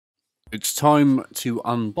It's time to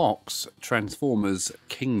unbox Transformers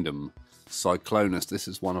Kingdom Cyclonus. This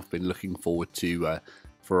is one I've been looking forward to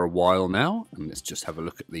for a while now, and let's just have a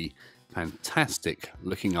look at the fantastic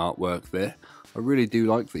looking artwork there. I really do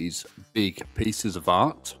like these big pieces of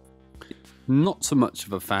art. Not so much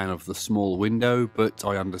of a fan of the small window, but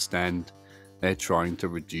I understand they're trying to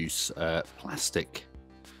reduce plastic.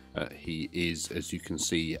 He is, as you can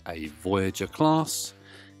see, a Voyager class,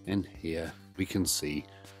 and here we can see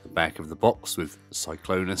the back of the box with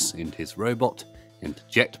Cyclonus in his robot and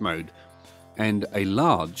jet mode, and a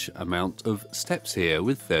large amount of steps here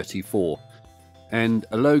with 34, and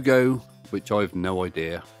a logo which I've no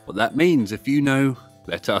idea what that means. If you know,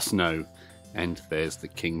 let us know. And there's the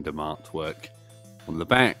Kingdom artwork on the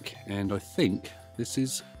back, and I think this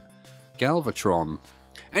is Galvatron.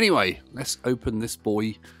 Anyway, let's open this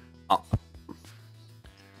boy up.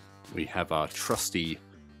 We have our trusty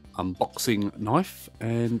unboxing knife,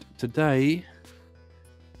 and today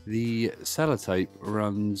the sellotape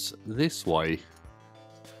runs this way.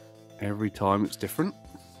 Every time it's different,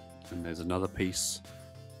 and there's another piece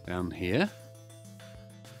down here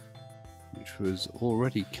which was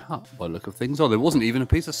already cut by the look of things. Oh, there wasn't even a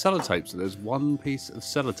piece of sellotape, so there's one piece of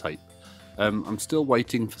sellotape. I'm still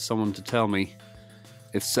waiting for someone to tell me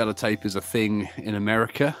if sellotape is a thing in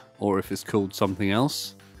America or if it's called something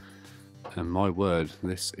else. And my word,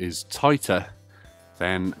 this is tighter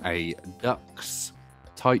than a duck's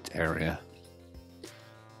tight area.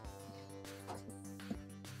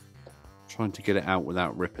 Trying to get it out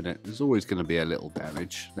without ripping it. There's always going to be a little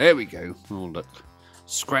damage. There we go. Oh, look.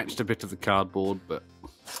 Scratched a bit of the cardboard, but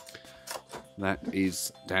that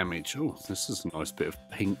is damage. Oh, this is a nice bit of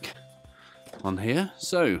pink on here.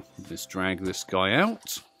 So, let's drag this guy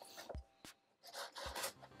out.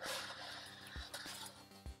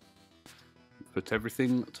 Put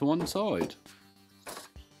everything to one side.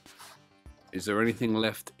 Is there anything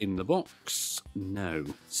left in the box? No.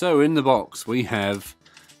 So in the box we have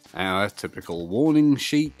our typical warning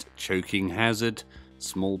sheet, choking hazard,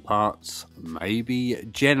 small parts, maybe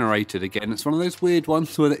generated again. It's one of those weird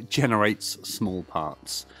ones where it generates small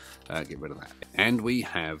parts. Get rid of that. And we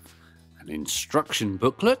have an instruction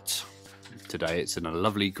booklet. Today it's in a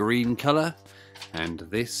lovely green colour, and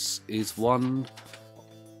this is one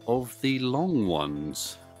of the long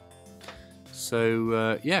ones.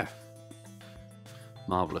 So yeah,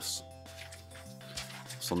 marvellous.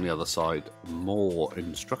 What's on the other side? More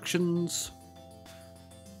instructions.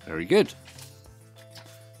 Very good.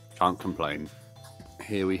 Can't complain.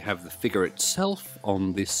 Here we have the figure itself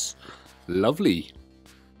on this lovely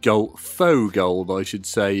gold, faux gold I should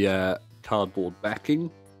say, cardboard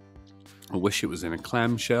backing. I wish it was in a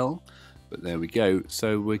clamshell, but there we go.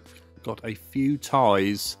 So we've got a few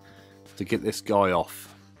ties to get this guy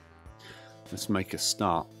off. Let's make a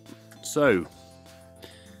start. So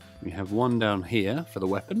we have one down here for the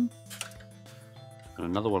weapon, and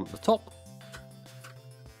another one at the top.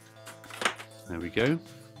 There we go.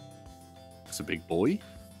 It's a big boy.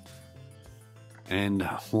 And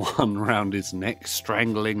one round his neck,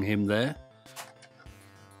 strangling him there.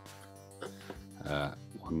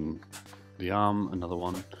 One the arm, another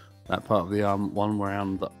one. That part of the arm, one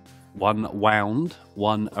around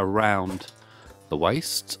the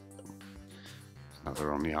waist.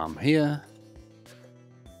 Another on the arm here.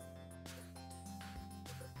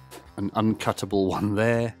 An uncuttable one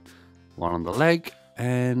there. One on the leg,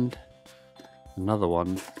 and another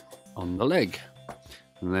one on the leg.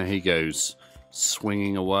 And there he goes,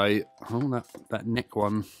 swinging away. Oh, that neck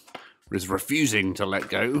one is refusing to let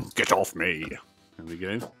go. Get off me. There we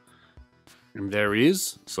go. And there he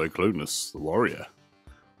is, Cyclonus, the warrior,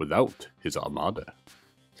 without his armada.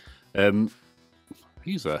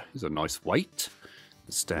 He's a nice weight.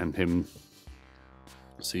 Let's stand him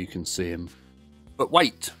so you can see him. But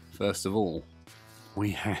wait, first of all,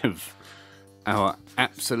 we have our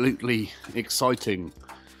absolutely exciting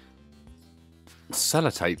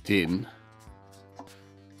sellotaped in.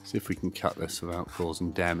 See if we can cut this without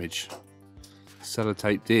causing damage.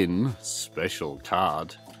 Sellotaped in special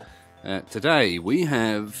card. Today we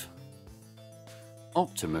have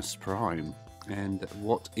Optimus Prime, and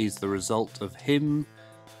what is the result of him?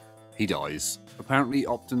 He dies. Apparently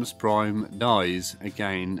Optimus Prime dies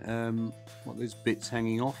again. What are those bits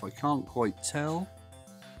hanging off? I can't quite tell.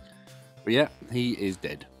 But yeah, he is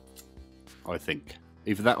dead, I think.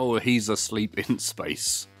 Either that or he's asleep in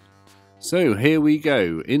space. So here we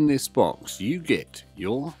go. In this box you get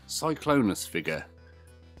your Cyclonus figure.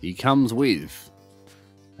 He comes with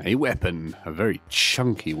a weapon, a very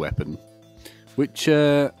chunky weapon, which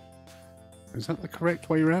is that the correct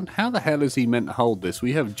way around? How the hell is he meant to hold this?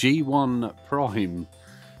 We have G1 Prime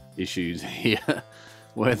issues here,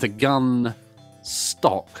 where the gun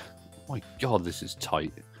stock, oh my god, this is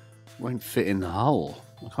tight, won't fit in the hole.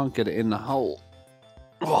 I can't get it in the hole.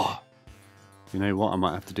 Oh. You know what, I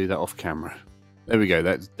might have to do that off camera. There we go,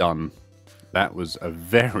 that's done. That was a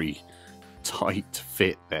very tight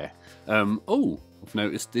fit there. Oh, I've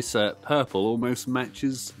noticed this purple almost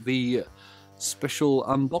matches the special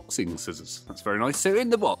unboxing scissors. That's very nice. So in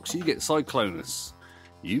the box you get Cyclonus.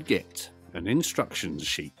 You get an instructions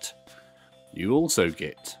sheet. You also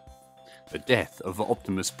get the Death of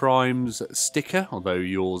Optimus Prime's sticker, although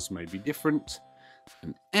yours may be different.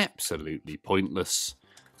 An absolutely pointless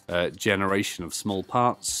generation of small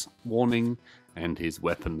parts warning, and his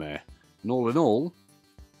weapon there. And all in all,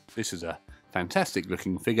 this is a fantastic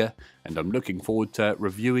looking figure, and I'm looking forward to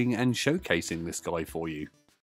reviewing and showcasing this guy for you.